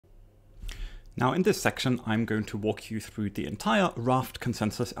Now in this section, I'm going to walk you through the entire Raft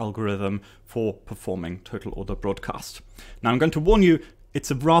consensus algorithm for performing total order broadcast. Now I'm going to warn you, it's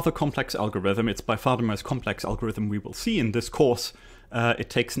a rather complex algorithm. It's by far the most complex algorithm we will see in this course. It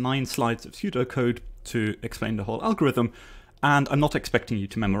takes 9 slides of pseudocode to explain the whole algorithm, and I'm not expecting you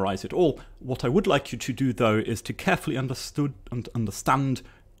to memorize it all. What I would like you to do though is to carefully understand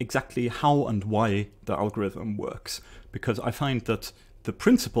exactly how and why the algorithm works, because I find that the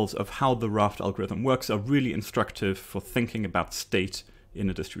principles of how the Raft algorithm works are really instructive for thinking about state in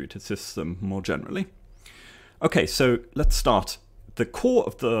a distributed system more generally. Okay, so let's start. The core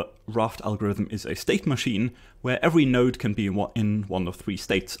of the Raft algorithm is a state machine where every node can be in one of 3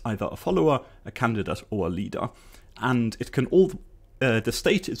 states, either a follower, a candidate, or a leader. And it can the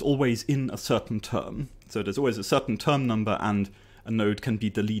state is always in a certain term. So there's always a certain term number, and a node can be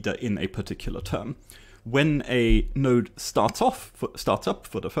the leader in a particular term. When a node starts up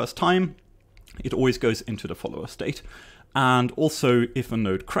for the first time, it always goes into the follower state. And also, if a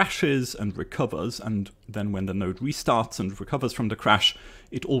node crashes and recovers, and then when the node restarts and recovers from the crash,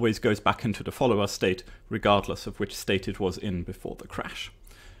 it always goes back into the follower state, regardless of which state it was in before the crash.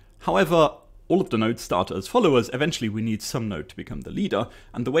 However, all of the nodes start as followers. Eventually, we need some node to become the leader.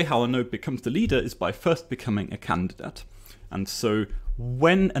 And the way how a node becomes the leader is by first becoming a candidate. And so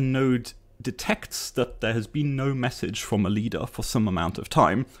when a node detects that there has been no message from a leader for some amount of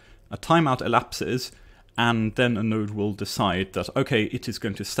time, a timeout elapses, and then a node will decide that, okay, it is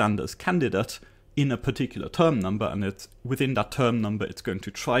going to stand as candidate in a particular term number, and it's within that term number it's going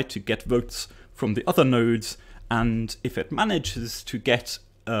to try to get votes from the other nodes, and if it manages to get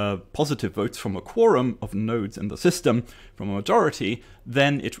positive votes from a quorum of nodes in the system, from a majority,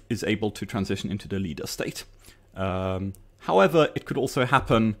 then it is able to transition into the leader state. However, it could also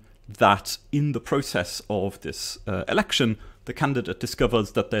happen that in the process of this election, the candidate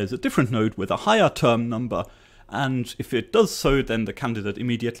discovers that there's a different node with a higher term number, and if it does so, then the candidate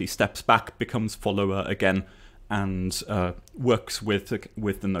immediately steps back, becomes follower again, and works with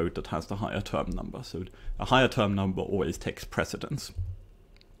the node that has the higher term number. So a higher term number always takes precedence.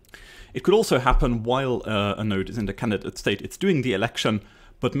 It could also happen while a node is in the candidate state. It's doing the election,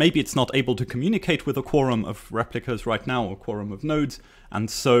 but maybe it's not able to communicate with a quorum of replicas right now, or a quorum of nodes, and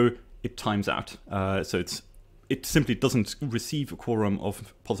so it times out. So it simply doesn't receive a quorum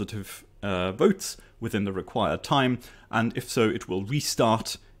of positive votes within the required time, and if so, it will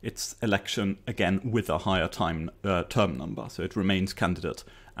restart its election again with a higher term number. So it remains candidate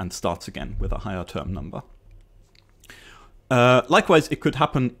and starts again with a higher term number. Likewise, it could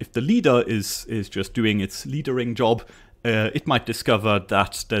happen if the leader is just doing its leadering job. It might discover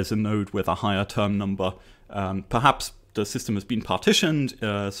that there's a node with a higher term number. Perhaps the system has been partitioned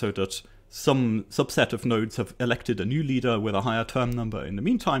so that some subset of nodes have elected a new leader with a higher term number in the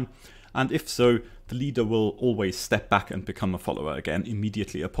meantime. And if so, the leader will always step back and become a follower again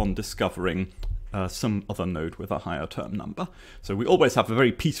immediately upon discovering some other node with a higher term number. So we always have a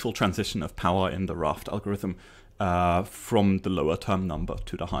very peaceful transition of power in the Raft algorithm from the lower term number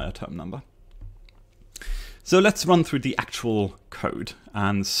to the higher term number. So let's run through the actual code.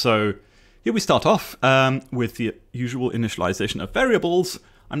 And so here we start off with the usual initialization of variables.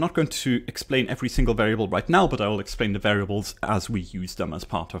 I'm not going to explain every single variable right now, but I will explain the variables as we use them as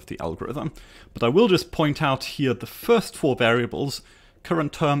part of the algorithm. But I will just point out here the first 4 variables,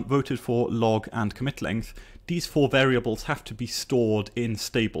 current term, voted for, log, and commit length. These 4 variables have to be stored in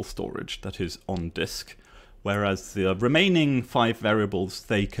stable storage, that is on disk. Whereas the remaining 5 variables,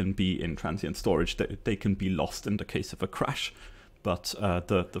 they can be in transient storage. They can be lost in the case of a crash. But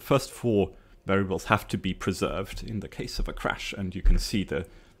the first 4 variables have to be preserved in the case of a crash. And you can see the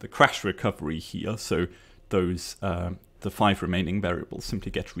crash recovery here. So those the 5 remaining variables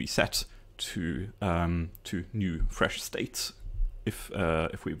simply get reset to new fresh states if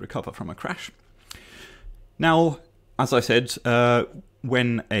we recover from a crash. Now, as I said,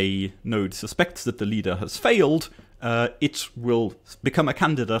 when a node suspects that the leader has failed, it will become a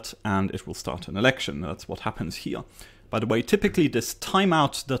candidate and it will start an election. That's what happens here. By the way, typically this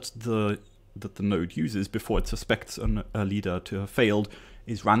timeout that the node uses before it suspects a leader to have failed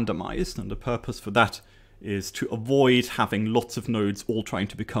is randomized, and the purpose for that is to avoid having lots of nodes all trying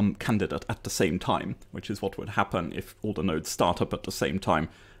to become candidate at the same time, which is what would happen if all the nodes start up at the same time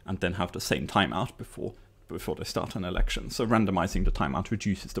and then have the same timeout before they start an election. So randomizing the timeout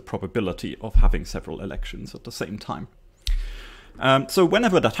reduces the probability of having several elections at the same time. So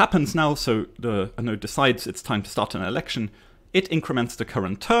whenever that happens now, so a node decides it's time to start an election, it increments the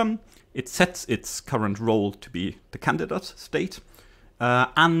current term, it sets its current role to be the candidate state,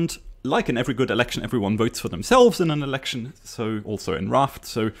 and like in every good election, everyone votes for themselves in an election, so also in Raft.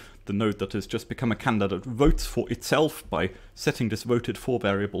 So the node that has just become a candidate votes for itself by setting this voted for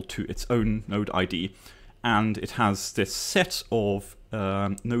variable to its own node ID. And it has this set of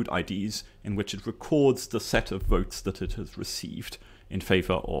node IDs in which it records the set of votes that it has received in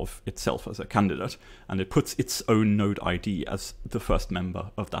favor of itself as a candidate. And it puts its own node ID as the first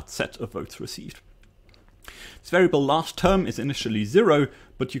member of that set of votes received. This variable last term is initially 0,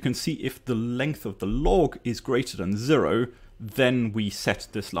 but you can see if the length of the log is greater than 0, then we set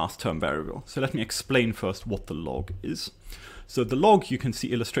this last term variable. So let me explain first what the log is. So the log, you can see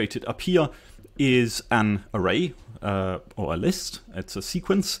illustrated up here, is an array or a list. It's a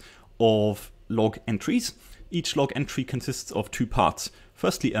sequence of log entries. Each log entry consists of two parts.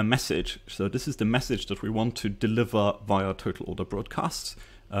 Firstly, a message. So this is the message that we want to deliver via total order broadcasts.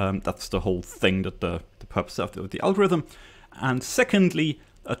 That's the whole thing, that the purpose of the algorithm. And secondly,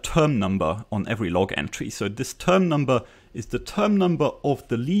 a term number on every log entry. So this term number is the term number of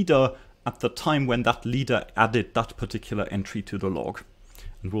the leader at the time when that leader added that particular entry to the log.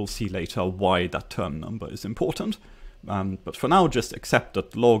 And we'll see later why that term number is important. But for now, just accept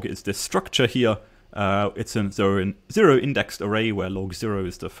that log is this structure here. It's a zero indexed array where log 0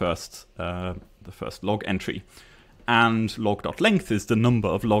 is the first log entry. And log.length is the number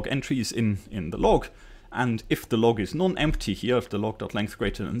of log entries in the log. And if the log is non-empty here, if the log.length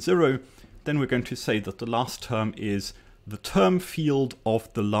greater than 0, then we're going to say that the last term is the term field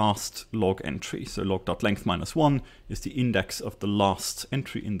of the last log entry. So log.length -1 is the index of the last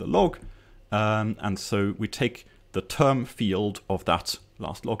entry in the log. And so we take the term field of that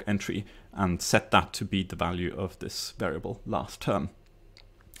last log entry and set that to be the value of this variable last term.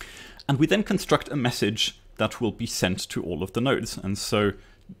 And we then construct a message that will be sent to all of the nodes. And so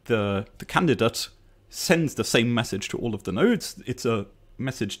the candidate sends the same message to all of the nodes. It's a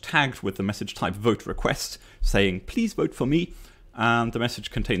message tagged with the message type vote request saying, please vote for me. And the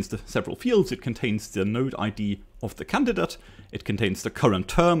message contains several fields. It contains the node ID of the candidate. It contains the current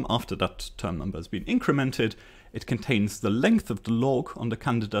term after that term number has been incremented. It contains the length of the log on the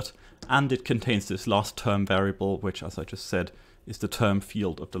candidate. And it contains this last term variable, which, as I just said, is the term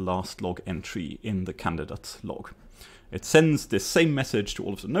field of the last log entry in the candidate's log. It sends this same message to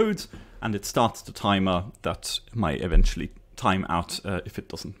all of the nodes, and it starts the timer that might eventually time out if it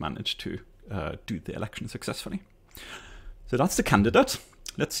doesn't manage to do the election successfully. So that's the candidate.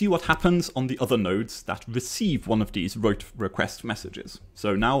 Let's see what happens on the other nodes that receive one of these vote request messages.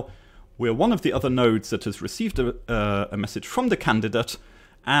 So now we're one of the other nodes that has received a message from the candidate,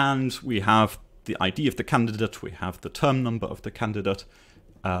 and we have the ID of the candidate, we have the term number of the candidate,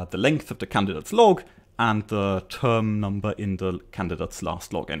 the length of the candidate's log, and the term number in the candidate's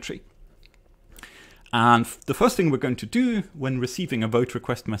last log entry. And the first thing we're going to do when receiving a vote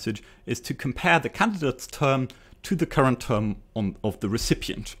request message is to compare the candidate's term to the current term of the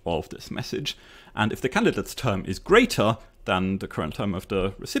recipient of this message. And if the candidate's term is greater than the current term of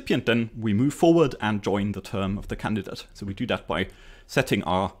the recipient, then we move forward and join the term of the candidate. So we do that by setting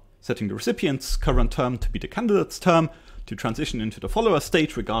the recipient's current term to be the candidate's term, to transition into the follower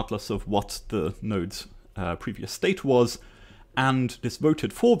state regardless of what the node's previous state was. And this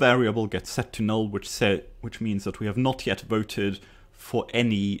voted for variable gets set to null, which means that we have not yet voted for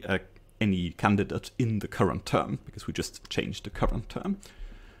any candidate in the current term, because we just changed the current term.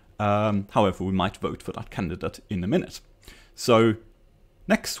 However, we might vote for that candidate in a minute. So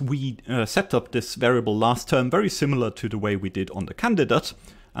next we set up this variable last term very similar to the way we did on the candidate,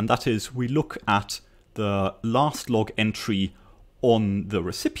 and that is we look at the last log entry on the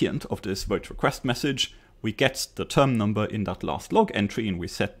recipient of this vote request message. We get the term number in that last log entry, and we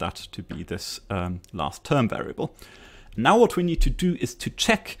set that to be this last term variable. Now what we need to do is to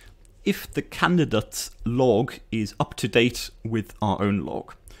check if the candidate's log is up to date with our own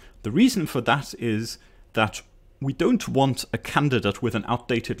log. The reason for that is that we don't want a candidate with an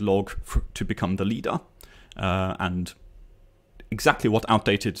outdated log to become the leader. And exactly what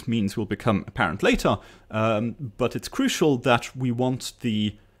outdated means will become apparent later. But it's crucial that we want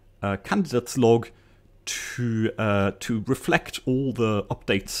the candidate's log to reflect all the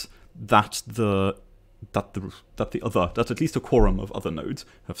updates that at least a quorum of other nodes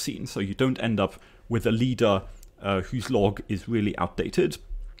have seen. So you don't end up with a leader whose log is really outdated,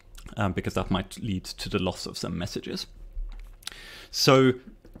 because that might lead to the loss of some messages. So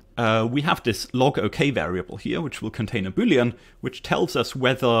we have this log OK variable here, which will contain a boolean, which tells us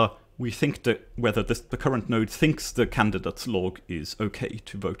whether the current node thinks the candidate's log is okay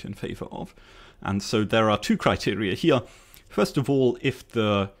to vote in favor of. And so there are two criteria here. First of all, if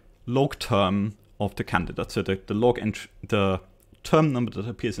the log term of the candidate, so the term number that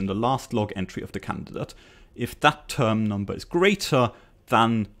appears in the last log entry of the candidate, if that term number is greater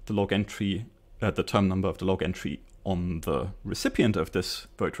than the log entry, the term number of the log entry on the recipient of this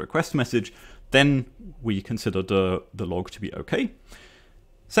vote request message, then we consider the log to be okay.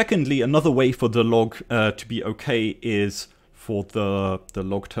 Secondly, another way for the log to be okay is for the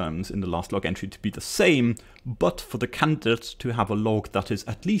log terms in the last log entry to be the same, but for the candidate to have a log that is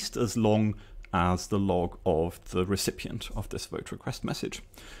at least as long as the log of the recipient of this vote request message.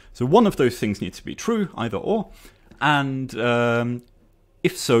 So one of those things needs to be true, either or, and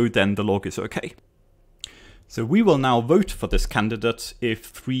if so, then the log is okay. So we will now vote for this candidate if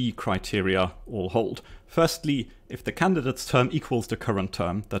three criteria all hold. Firstly, if the candidate's term equals the current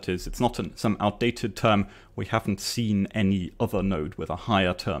term, that is, it's not some outdated term, we haven't seen any other node with a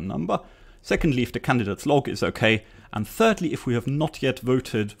higher term number. Secondly, if the candidate's log is okay. And thirdly, if we have not yet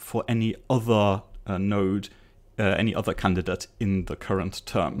voted for any other node, any other candidate in the current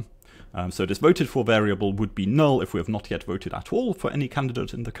term. So this voted for variable would be null if we have not yet voted at all for any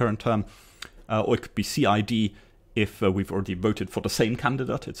candidate in the current term. Or it could be CID if we've already voted for the same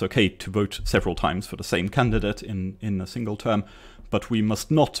candidate. It's okay to vote several times for the same candidate in a single term, but we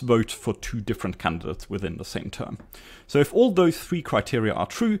must not vote for two different candidates within the same term. So if all those three criteria are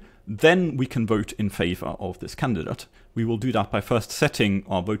true, then we can vote in favor of this candidate. We will do that by first setting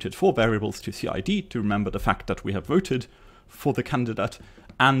our voted for variables to CID to remember the fact that we have voted for the candidate,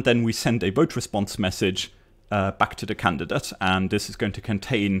 and then we send a vote response message back to the candidate, and this is going to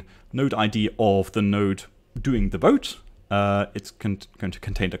contain node ID of the node doing the vote. It's going to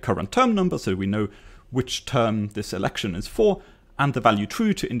contain the current term number, so we know which term this election is for, and the value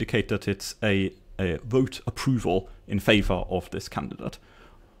true to indicate that it's a vote approval in favor of this candidate.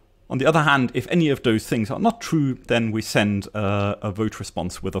 On the other hand, if any of those things are not true, then we send a vote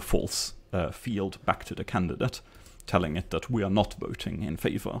response with a false field back to the candidate, telling it that we are not voting in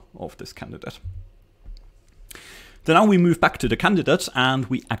favor of this candidate. Then now we move back to the candidate and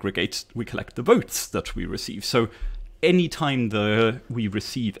we collect the votes that we receive. So anytime we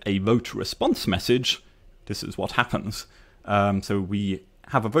receive a vote response message, this is what happens. So we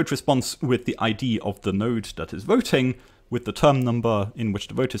have a vote response with the ID of the node that is voting, with the term number in which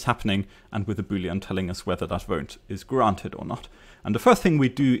the vote is happening, and with a boolean telling us whether that vote is granted or not. And the first thing we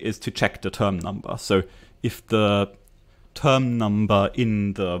do is to check the term number. So if the term number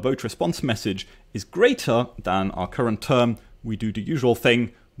in the vote response message is greater than our current term, we do the usual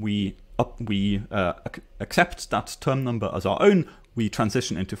thing. We accept that term number as our own. We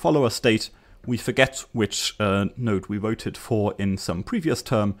transition into follower state. We forget which node we voted for in some previous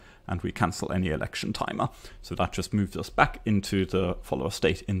term, and we cancel any election timer. So that just moves us back into the follower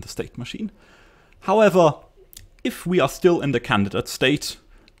state in the state machine. However, if we are still in the candidate state,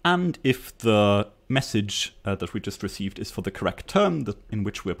 and if the message that we just received is for the correct term in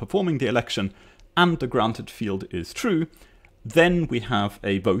which we're performing the election, and the granted field is true, then we have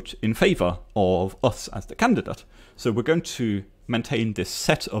a vote in favor of us as the candidate. So we're going to maintain this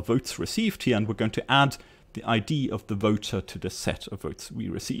set of votes received here, and we're going to add the ID of the voter to the set of votes we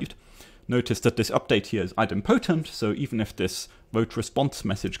received. Notice that this update here is idempotent, so even if this vote response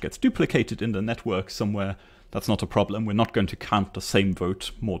message gets duplicated in the network somewhere, that's not a problem. We're not going to count the same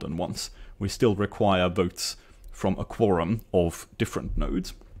vote more than once. We still require votes from a quorum of different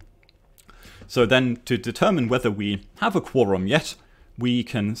nodes. So then to determine whether we have a quorum yet, we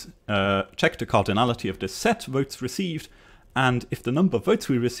can check the cardinality of this set, votes received, and if the number of votes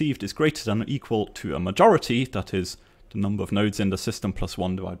we received is greater than or equal to a majority, that is the number of nodes in the system plus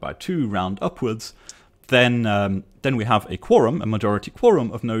 1 divided by 2, round upwards, then we have a quorum, a majority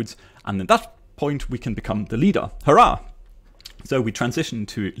quorum of nodes, and at that point we can become the leader. Hurrah! So we transition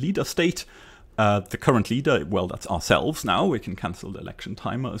to leader state. The current leader, well, that's ourselves now. We can cancel the election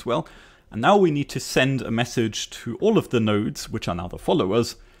timer as well. And now we need to send a message to all of the nodes, which are now the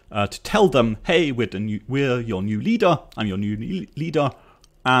followers, to tell them, hey, we're your new leader, I'm your new leader,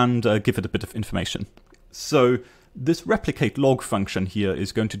 and give it a bit of information. So this replicate log function here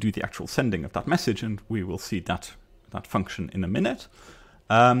is going to do the actual sending of that message, and we will see that function in a minute.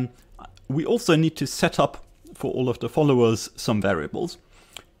 We also need to set up for all of the followers some variables.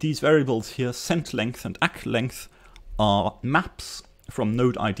 These variables here, sent length and act length, are maps from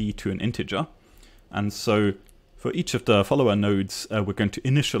node ID to an integer. And so for each of the follower nodes, we're going to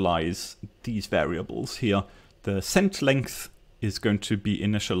initialize these variables here. The sent length is going to be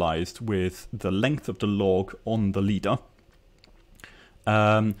initialized with the length of the log on the leader.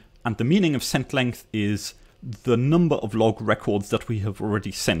 And the meaning of sent length is the number of log records that we have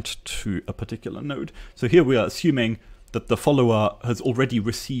already sent to a particular node. So here we are assuming that the follower has already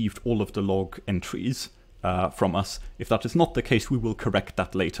received all of the log entries from us. If that is not the case, we will correct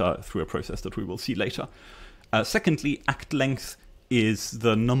that later through a process that we will see later. Secondly, act length is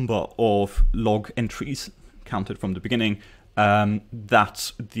the number of log entries counted from the beginning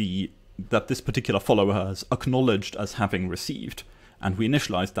that this particular follower has acknowledged as having received. And we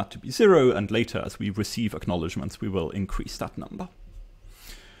initialize that to be 0, and later as we receive acknowledgements, we will increase that number.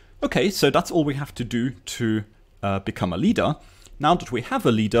 Okay, so that's all we have to do to become a leader. Now that we have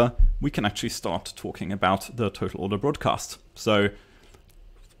a leader, we can actually start talking about the total order broadcast. So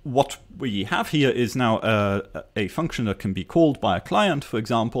what we have here is now a function that can be called by a client, for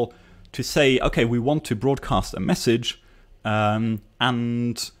example, to say, okay, we want to broadcast a message, and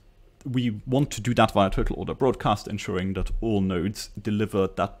we want to do that via total order broadcast, ensuring that all nodes deliver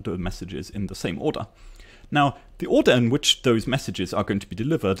the messages in the same order. Now, the order in which those messages are going to be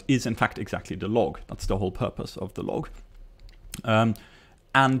delivered is in fact exactly the log. That's the whole purpose of the log.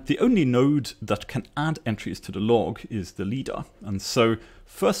 And the only node that can add entries to the log is the leader. And so,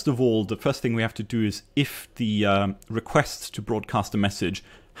 first of all, the first thing we have to do is, if the request to broadcast a message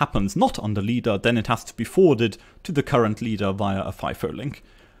happens not on the leader, then it has to be forwarded to the current leader via a FIFO link.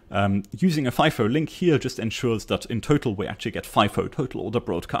 Using a FIFO link here just ensures that in total we actually get FIFO total order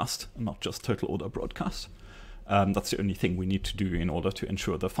broadcast, and not just total order broadcast. That's the only thing we need to do in order to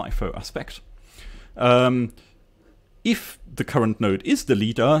ensure the FIFO aspect. If the current node is the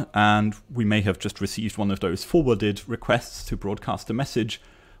leader, and we may have just received one of those forwarded requests to broadcast a message,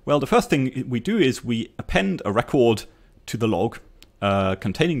 well, the first thing we do is we append a record to the log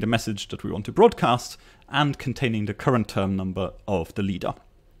containing the message that we want to broadcast and containing the current term number of the leader.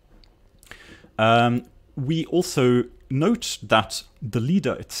 We also note that the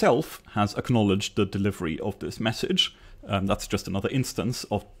leader itself has acknowledged the delivery of this message. That's just another instance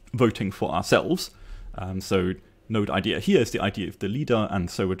of voting for ourselves. So node ID here is the ID of the leader, and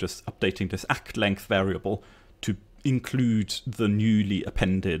so we're just updating this act length variable to include the newly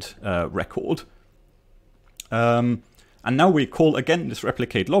appended record. And now we call again this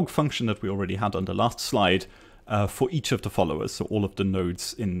replicate log function that we already had on the last slide for each of the followers, so all of the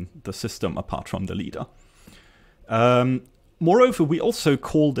nodes in the system apart from the leader. Moreover, we also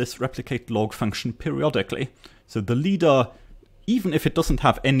call this replicate log function periodically. So the leader, even if it doesn't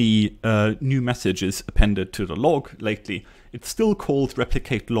have any new messages appended to the log lately, it still calls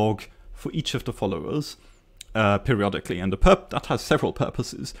replicate log for each of the followers periodically. And that has several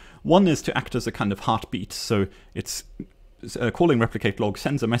purposes. One is to act as a kind of heartbeat. So it's calling replicate log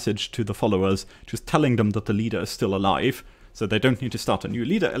sends a message to the followers, just telling them that the leader is still alive. So they don't need to start a new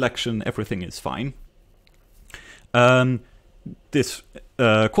leader election. Everything is fine. This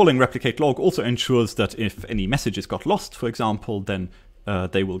calling replicate log also ensures that if any messages got lost, for example, then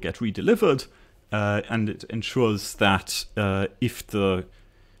they will get redelivered, and it ensures that if the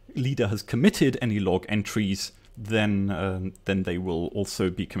leader has committed any log entries, then they will also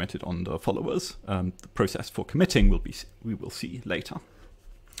be committed on the followers. The process for committing we will see later.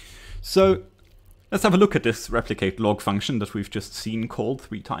 So let's have a look at this replicate log function that we've just seen called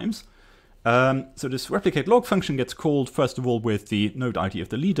 3 times. So this replicate log function gets called first of all with the node ID of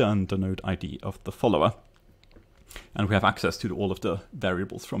the leader and the node ID of the follower. And we have access to all of the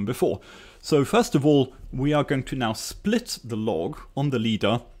variables from before. So first of all, we are going to now split the log on the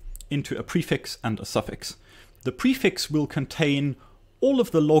leader into a prefix and a suffix. The prefix will contain all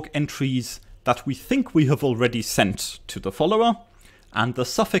of the log entries that we think we have already sent to the follower, and the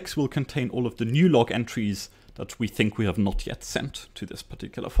suffix will contain all of the new log entries that we think we have not yet sent to this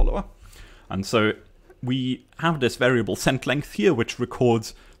particular follower. And so we have this variable sent length here, which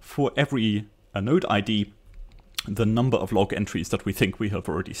records for every node ID the number of log entries that we think we have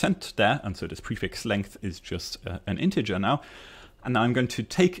already sent there. And so this prefix length is just an integer now. And now I'm going to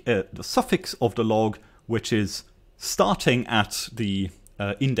take the suffix of the log, which is starting at the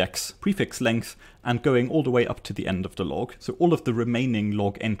index prefix length and going all the way up to the end of the log. So all of the remaining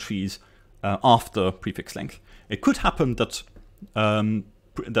log entries after prefix length. It could happen that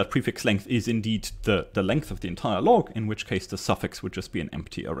that prefix length is indeed the length of the entire log, in which case the suffix would just be an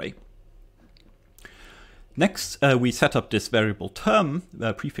empty array. Next, we set up this variable term,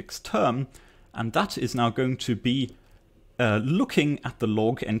 prefix term, and that is now going to be looking at the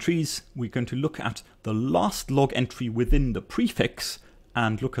log entries. We're going to look at the last log entry within the prefix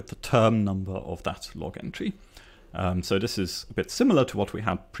and look at the term number of that log entry. So this is a bit similar to what we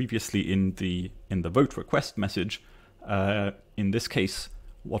had previously in the vote request message. In this case,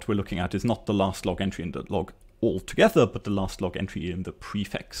 what we're looking at is not the last log entry in the log altogether, but the last log entry in the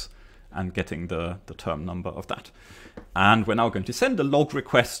prefix and getting the term number of that. And we're now going to send a log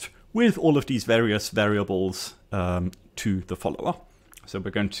request with all of these various variables to the follower. So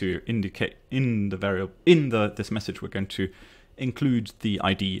we're going to indicate in the variable this message, we're going to include the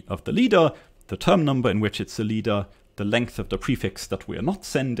ID of the leader, the term number in which it's the leader, the length of the prefix that we are not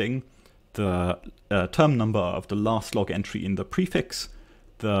sending, the term number of the last log entry in the prefix,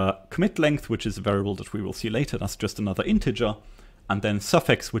 the commit length, which is a variable that we will see later, that's just another integer, and then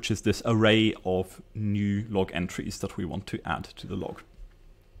suffix, which is this array of new log entries that we want to add to the log.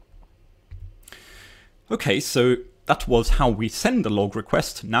 Okay, so that was how we send a log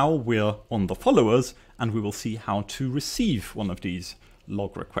request. Now we're on the followers, and we will see how to receive one of these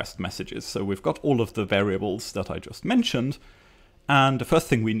log request messages. So we've got all of the variables that I just mentioned, and the first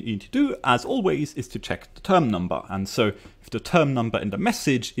thing we need to do, as always, is to check the term number. And so if the term number in the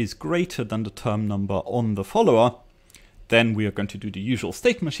message is greater than the term number on the follower, then we are going to do the usual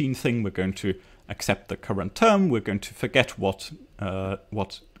state machine thing. We're going to accept the current term. We're going to forget what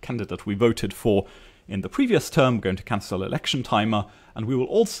candidate we voted for in the previous term. We're going to cancel election timer, and we will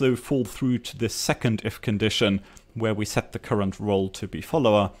also fall through to this second if condition where we set the current role to be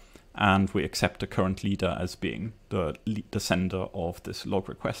follower, and we accept the current leader as being the sender of this log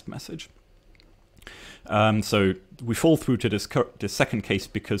request message. So we fall through to this second case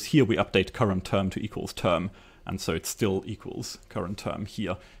because here we update current term to equals term, and so it still equals current term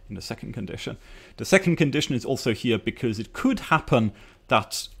here in the second condition. The second condition is also here because it could happen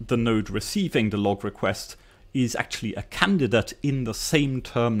that the node receiving the log request is actually a candidate in the same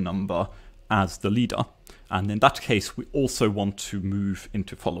term number as the leader. And in that case, we also want to move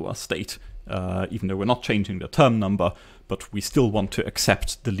into follower state, even though we're not changing the term number, but we still want to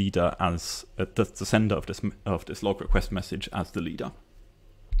accept the leader as the sender of this log request message as the leader.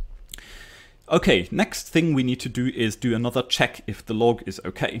 Okay, next thing we need to do is do another check if the log is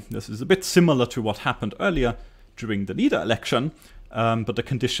okay. This is a bit similar to what happened earlier during the leader election, but the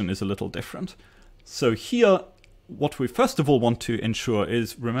condition is a little different. So here, what we first of all want to ensure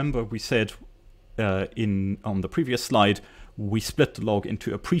is, remember we said on the previous slide, we split the log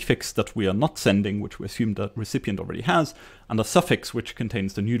into a prefix that we are not sending, which we assume the recipient already has, and a suffix which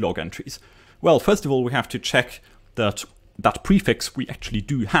contains the new log entries. Well, first of all, we have to check that that prefix we actually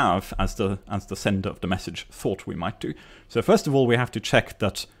do have as the sender of the message thought we might do. So first of all, we have to check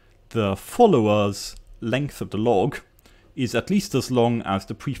that the follower's length of the log is at least as long as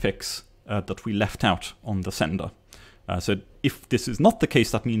the prefix that we left out on the sender. So if this is not the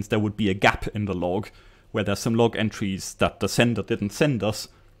case, that means there would be a gap in the log where there's some log entries that the sender didn't send us,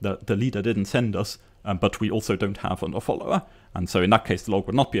 the leader didn't send us, but we also don't have on the follower. And so in that case, the log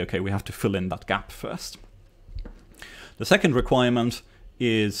would not be okay. We have to fill in that gap first. The second requirement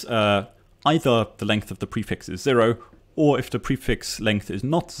is either the length of the prefix is 0, or if the prefix length is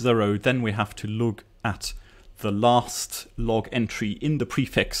not 0, then we have to look at the last log entry in the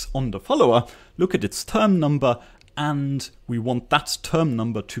prefix on the follower, look at its term number, and we want that term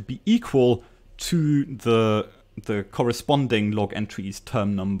number to be equal to the corresponding log entry's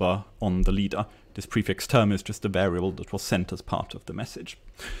term number on the leader. This prefix term is just a variable that was sent as part of the message.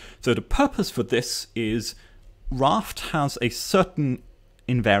 So the purpose for this is Raft has a certain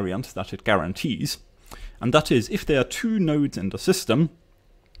invariant that it guarantees, and that is if there are two nodes in the system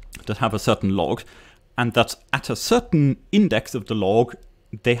that have a certain log, and that at a certain index of the log,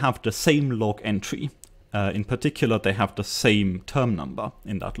 they have the same log entry. In particular, they have the same term number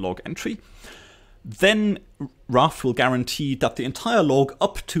in that log entry. Then Raft will guarantee that the entire log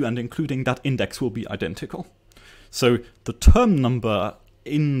up to and including that index will be identical. So the term number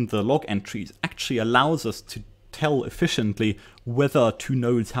in the log entries actually allows us to tell efficiently whether two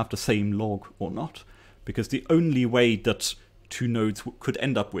nodes have the same log or not. Because the only way that two nodes could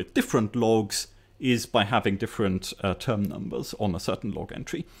end up with different logs is by having different term numbers on a certain log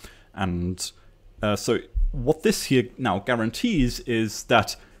entry. And so what this here now guarantees is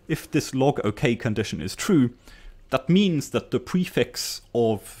that if this log OK condition is true, that means that the prefix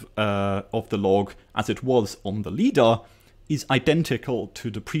of the log as it was on the leader is identical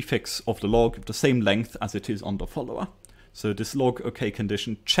to the prefix of the log of the same length as it is on the follower. So this log OK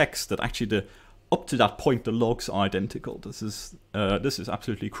condition checks that actually up to that point the logs are identical. This is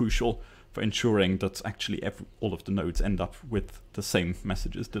absolutely crucial for ensuring that actually all of the nodes end up with the same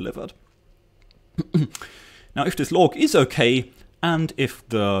messages delivered. Now, if this log is okay, and if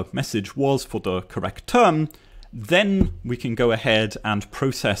the message was for the correct term, then we can go ahead and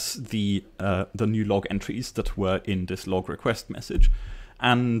process the new log entries that were in this log request message.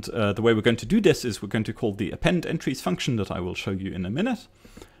 And the way we're going to do this is we're going to call the append entries function that I will show you in a minute.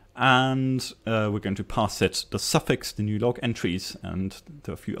 And we're going to pass it the suffix, the new log entries, and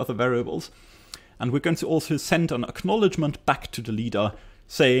a few other variables. And we're going to also send an acknowledgement back to the leader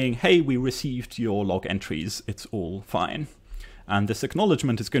saying, hey, we received your log entries, it's all fine. And this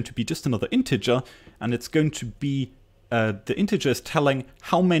acknowledgement is going to be just another integer, and it's going to be the integer is telling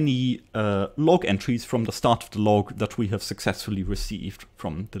how many log entries from the start of the log that we have successfully received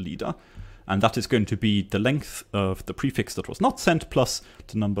from the leader. And that is going to be the length of the prefix that was not sent plus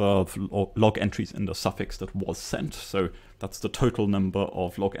the number of log entries in the suffix that was sent. So that's the total number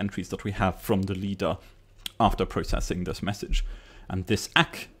of log entries that we have from the leader after processing this message. And this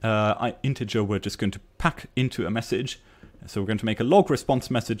ACK integer we're just going to pack into a message. So we're going to make a log response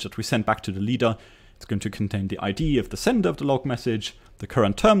message that we send back to the leader. It's going to contain the ID of the sender of the log message, the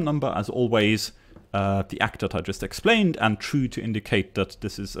current term number as always, the ACK that I just explained, and true to indicate that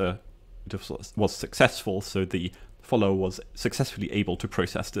this was successful, so the follower was successfully able to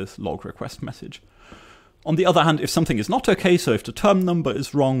process this log request message. On the other hand, if something is not okay, so if the term number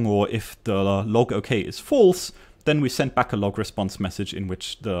is wrong or if the log OK is false, then we send back a log response message in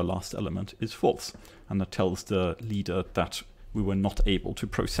which the last element is false. And that tells the leader that we were not able to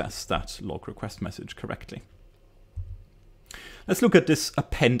process that log request message correctly. Let's look at this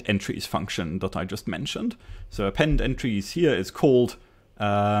append entries function that I just mentioned. So append entries here is called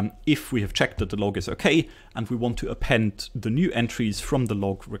if we have checked that the log is okay and we want to append the new entries from the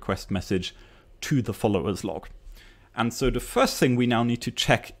log request message to the follower's log. And so the first thing we now need to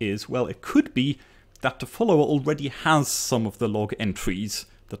check is, well, it could be that the follower already has some of the log entries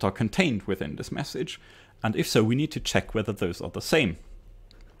that are contained within this message. And if so, we need to check whether those are the same.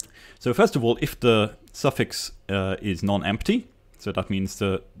 So first of all, if the suffix is non-empty, so that means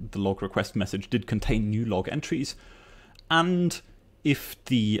the log request message did contain new log entries, and if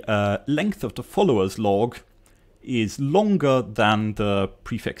the length of the follower's log is longer than the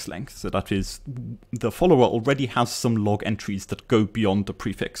prefix length, so that is, the follower already has some log entries that go beyond the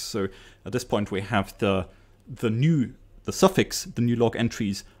prefix. So at this point we have the suffix, the new log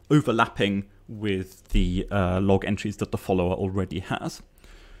entries, overlapping with the log entries that the follower already has.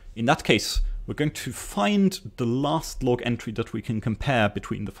 In that case, we're going to find the last log entry that we can compare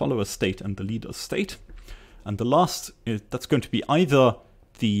between the follower's state and the leader's state. And the last, that's going to be either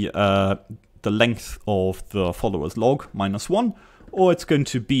the length of the follower's log -1, or it's going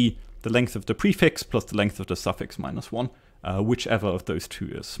to be the length of the prefix plus the length of the suffix -1, whichever of those two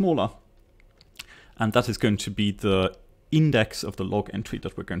is smaller. And that is going to be the index of the log entry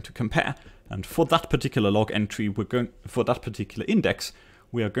that we're going to compare. And for that particular log entry, for that particular index,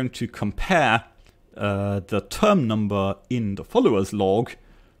 we are going to compare the term number in the follower's log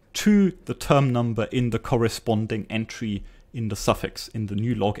to the term number in the corresponding entry in the suffix, in the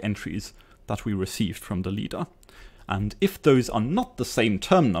new log entries that we received from the leader. And if those are not the same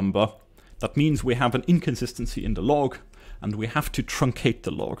term number, that means we have an inconsistency in the log and we have to truncate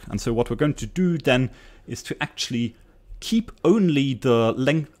the log. And so what we're going to do then is to actually keep only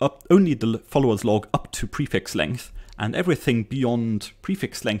the follower's log up to prefix length, and everything beyond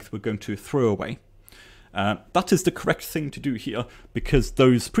prefix length we're going to throw away. That is the correct thing to do here, because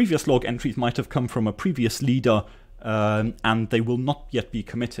those previous log entries might have come from a previous leader and they will not yet be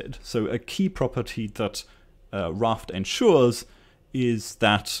committed. So a key property that Raft ensures is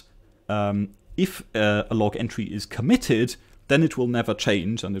that if a log entry is committed, then it will never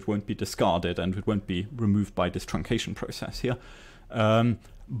change and it won't be discarded and it won't be removed by this truncation process here.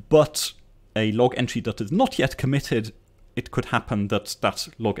 But a log entry that is not yet committed, it could happen that that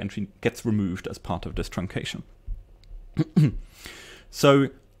log entry gets removed as part of this truncation. So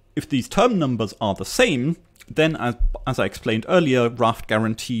if these term numbers are the same, then as I explained earlier, Raft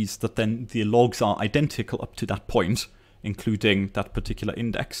guarantees that then the logs are identical up to that point, including that particular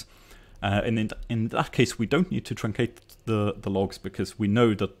index. And in that case, we don't need to truncate the logs because we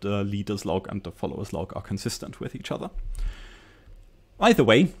know that the leader's log and the follower's log are consistent with each other. Either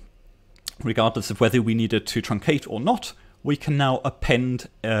way, regardless of whether we needed to truncate or not, we can now append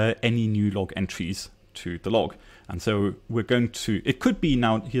any new log entries to the log. And so we're going to, it could be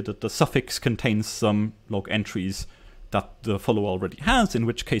now here that the suffix contains some log entries that the follower already has, in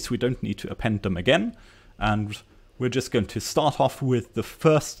which case we don't need to append them again. And we're just going to start off with the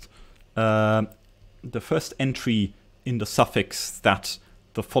first entry in the suffix that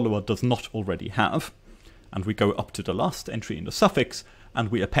the follower does not already have. And we go up to the last entry in the suffix and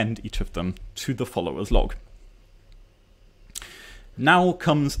we append each of them to the follower's log. Now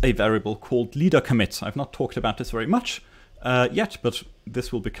comes a variable called leader commit. I've not talked about this very much yet, but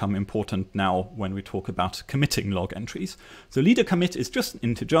this will become important now when we talk about committing log entries. So leader commit is just an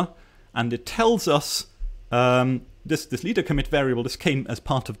integer, and it tells us this leader commit variable, this came as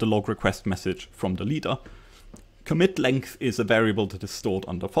part of the log request message from the leader. Commit length is a variable that is stored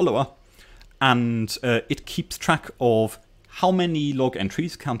under follower, and it keeps track of how many log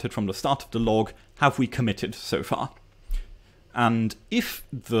entries counted from the start of the log have we committed so far. And if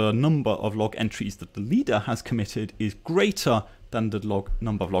the number of log entries that the leader has committed is greater than the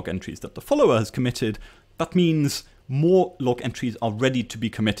number of log entries that the follower has committed, that means more log entries are ready to be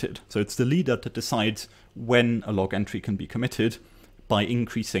committed. So it's the leader that decides when a log entry can be committed by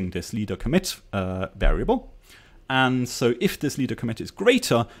increasing this leader commit variable. And so if this leader commit is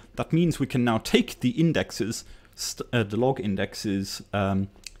greater, that means we can now take the indexes, the log indexes,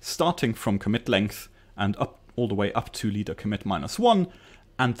 starting from commit length and up all the way up to leader commit -1,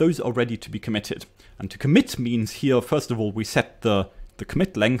 and those are ready to be committed. And to commit means here, first of all, we set the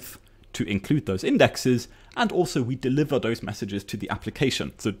commit length to include those indexes, and also we deliver those messages to the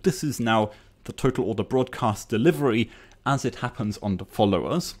application. So this is now the total order broadcast delivery as it happens on the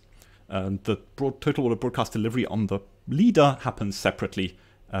followers. The total order broadcast delivery on the leader happens separately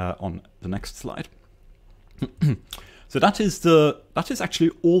on the next slide. So that is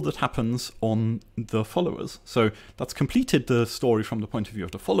actually all that happens on the followers. So that's completed the story from the point of view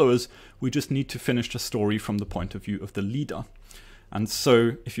of the followers. We just need to finish the story from the point of view of the leader. And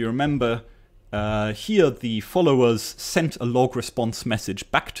so if you remember, here the followers sent a log response message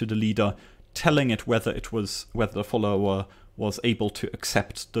back to the leader, telling it whether the follower was able to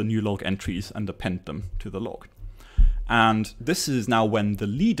accept the new log entries and append them to the log. And this is now when the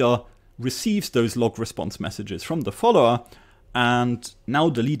leader receives those log response messages from the follower, and now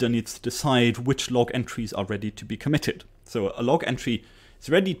the leader needs to decide which log entries are ready to be committed. So a log entry is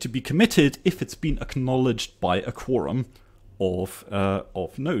ready to be committed if it's been acknowledged by a quorum of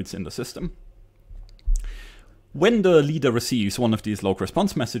nodes in the system. When the leader receives one of these log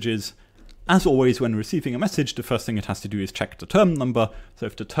response messages, as always, when receiving a message, the first thing it has to do is check the term number. So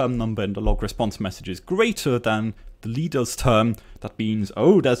if the term number in the log response message is greater than the leader's term, that means,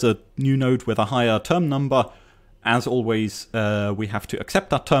 oh, there's a new node with a higher term number. As always, we have to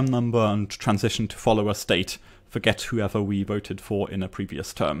accept that term number and transition to follower state, forget whoever we voted for in a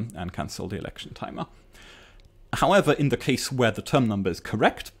previous term, and cancel the election timer. However, in the case where the term number is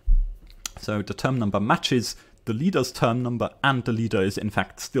correct, so the term number matches the leader's term number and the leader is in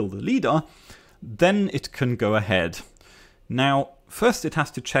fact still the leader, then it can go ahead. Now, first it has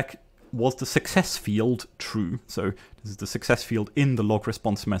to check, was the success field true? So this is the success field in the log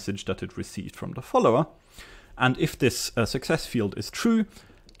response message that it received from the follower. And if this success field is true,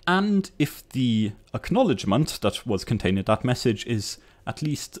 and if the acknowledgement that was contained in that message is at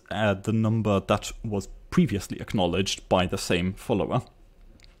least the number that was previously acknowledged by the same follower,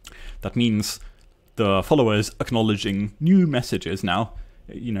 that means the follower is acknowledging new messages now.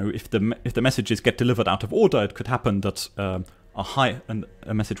 You know, if the messages get delivered out of order, it could happen that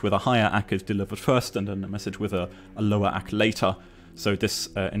a message with a higher ACK is delivered first, and then a message with a lower ACK later. So this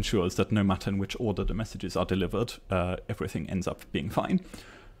ensures that no matter in which order the messages are delivered, everything ends up being fine.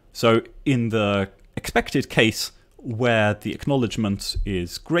 So in the expected case where the acknowledgement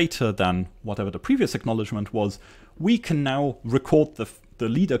is greater than whatever the previous acknowledgement was, we can now record the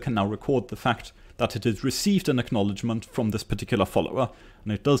leader can now record the fact that it has received an acknowledgement from this particular follower.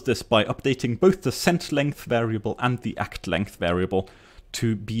 And it does this by updating both the sent length variable and the act length variable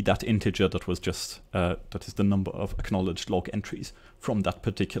to be that integer that was just, that is the number of acknowledged log entries from that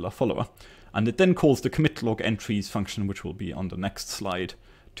particular follower. And it then calls the commit log entries function, which will be on the next slide,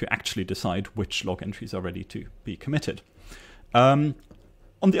 to actually decide which log entries are ready to be committed. On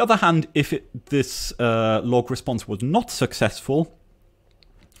the other hand, if this log response was not successful,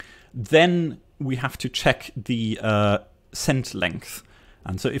 then we have to check the sent length.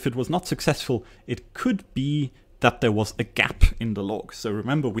 And so if it was not successful, it could be that there was a gap in the log. So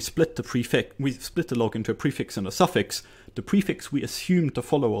remember, we split the log into a prefix and a suffix. The prefix we assumed the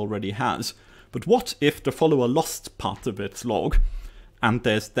follower already has. But what if the follower lost part of its log and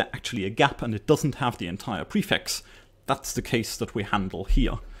there's actually a gap and it doesn't have the entire prefix? That's the case that we handle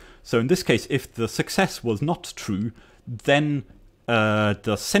here. So in this case, if the success was not true, then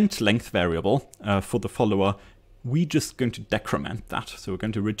the sent length variable for the follower, we're just going to decrement that. So we're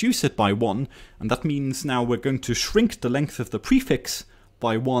going to reduce it by 1, and that means now we're going to shrink the length of the prefix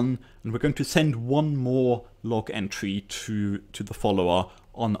by 1, and we're going to send one more log entry to the follower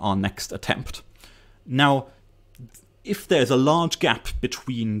on our next attempt. Now, if there's a large gap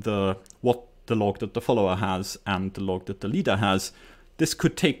between the log that the follower has and the log that the leader has, this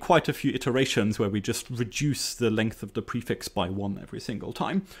could take quite a few iterations where we just reduce the length of the prefix by 1 every single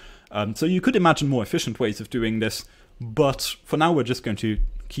time. So you could imagine more efficient ways of doing this, but for now we're just going to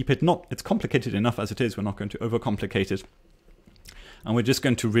keep it it's complicated enough as it is, we're not going to overcomplicate it. And we're just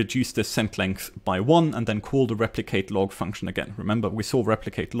going to reduce this sent length by 1 and then call the replicate log function again. Remember, we saw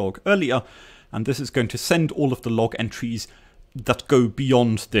replicate log earlier, and this is going to send all of the log entries that go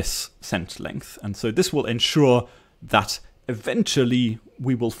beyond this sent length. And so this will ensure that eventually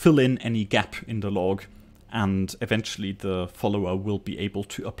we will fill in any gap in the log, and eventually the follower will be able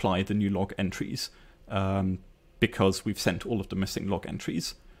to apply the new log entries because we've sent all of the missing log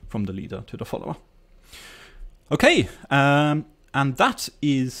entries from the leader to the follower. Okay, and that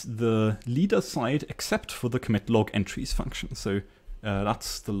is the leader side except for the commit log entries function. So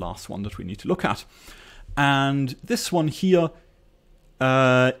that's the last one that we need to look at. And this one here,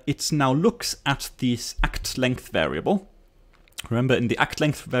 it now looks at this act length variable. Remember, in the act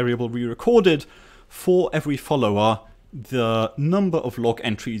length variable we recorded for every follower the number of log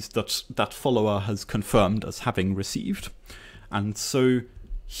entries that that follower has confirmed as having received. And so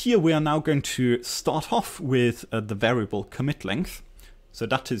here we are now going to start off with the variable commit length. So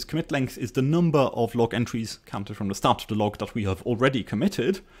that is, commit length is the number of log entries counted from the start of the log that we have already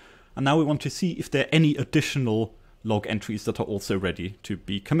committed. And now we want to see if there are any additional log entries that are also ready to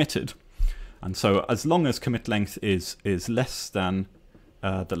be committed. And so as long as commit length is less than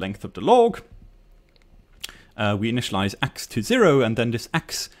the length of the log, we initialize x to 0, and then this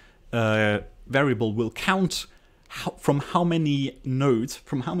x variable will count from how many nodes,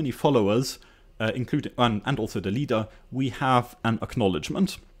 from how many followers, including and also the leader, we have an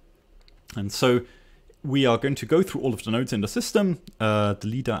acknowledgement. And so we are going to go through all of the nodes in the system, the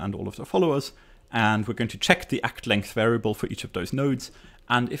leader and all of the followers, and we're going to check the act length variable for each of those nodes.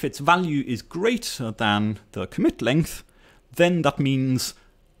 And if its value is greater than the commit length, then that means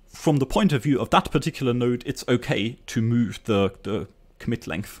from the point of view of that particular node, it's okay to move the commit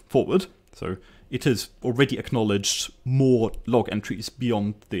length forward. So it has already acknowledged more log entries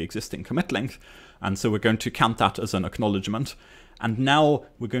beyond the existing commit length. And so we're going to count that as an acknowledgement. And now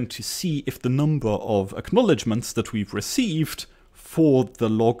we're going to see if the number of acknowledgements that we've received for the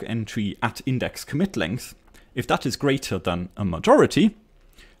log entry at index commit length, if that is greater than a majority,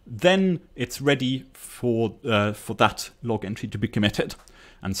 then it's ready for that log entry to be committed.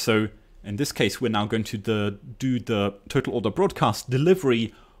 And so in this case, we're now going to do the total order broadcast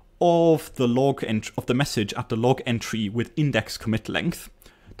delivery of the of the message at the log entry with index commit length.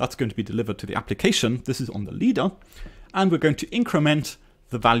 That's going to be delivered to the application. This is on the leader. And we're going to increment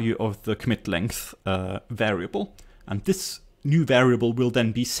the value of the commit length variable. And this new variable will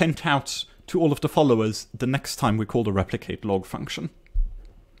then be sent out to all of the followers the next time we call the replicate log function.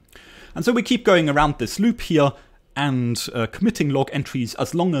 And so we keep going around this loop here and committing log entries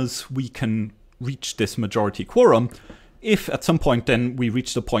as long as we can reach this majority quorum. If at some point then we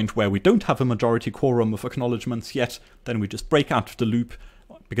reach the point where we don't have a majority quorum of acknowledgements yet, then we just break out of the loop,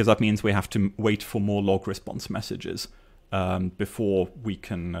 because that means we have to wait for more log response messages before we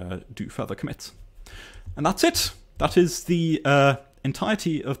can do further commits. And that's it. That is the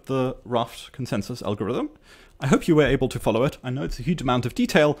entirety of the Raft consensus algorithm. I hope you were able to follow it. I know it's a huge amount of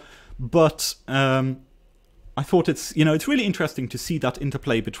detail, but I thought it's really interesting to see that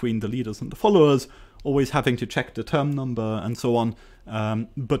interplay between the leaders and the followers, always having to check the term number and so on.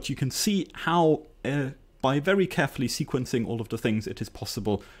 But you can see how by very carefully sequencing all of the things, it is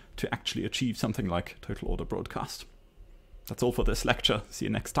possible to actually achieve something like total order broadcast. That's all for this lecture. See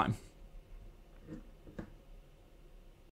you next time.